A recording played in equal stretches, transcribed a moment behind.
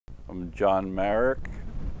I'm John Merrick,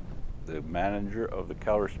 the manager of the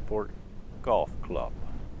Coudersport Golf Club.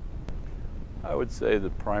 I would say the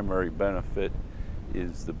primary benefit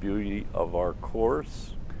is the beauty of our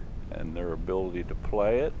course and their ability to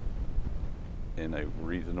play it in a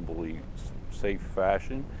reasonably safe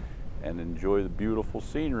fashion and enjoy the beautiful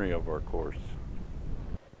scenery of our course.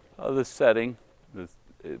 The setting,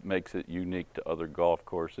 it makes it unique to other golf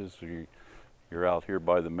courses. You're out here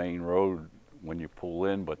by the main road when you pull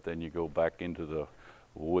in, but then you go back into the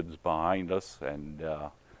woods behind us and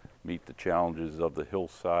meet the challenges of the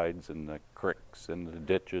hillsides and the creeks and the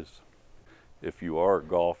ditches. If you are a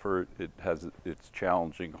golfer, it has its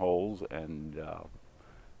challenging holes, and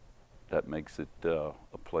that makes it a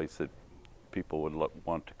place that people would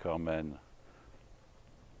want to come and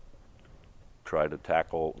try to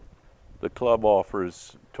tackle. The club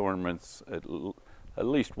offers tournaments, at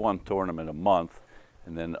least one tournament a month,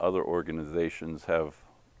 and then other organizations have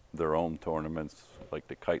their own tournaments, like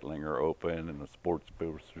the Kitelinger Open and the Sports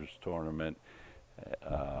Boosters Tournament.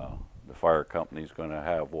 The fire company's going to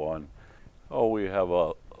have one. Oh, we have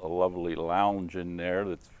a lovely lounge in there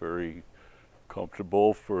that's very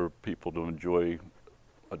comfortable for people to enjoy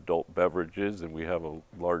adult beverages, and we have a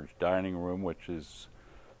large dining room which is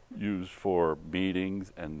used for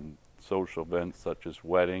meetings and social events such as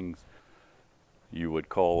weddings. You would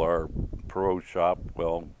call our pro shop,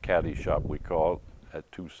 well, caddy shop we call it,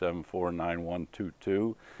 at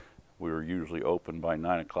 274-9122. We were usually open by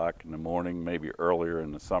 9 o'clock in the morning, maybe earlier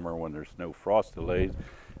in the summer when there's no frost delays,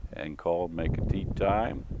 and call, make a tee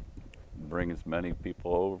time. Bring as many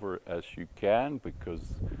people over as you can,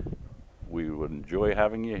 because we would enjoy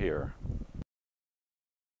having you here.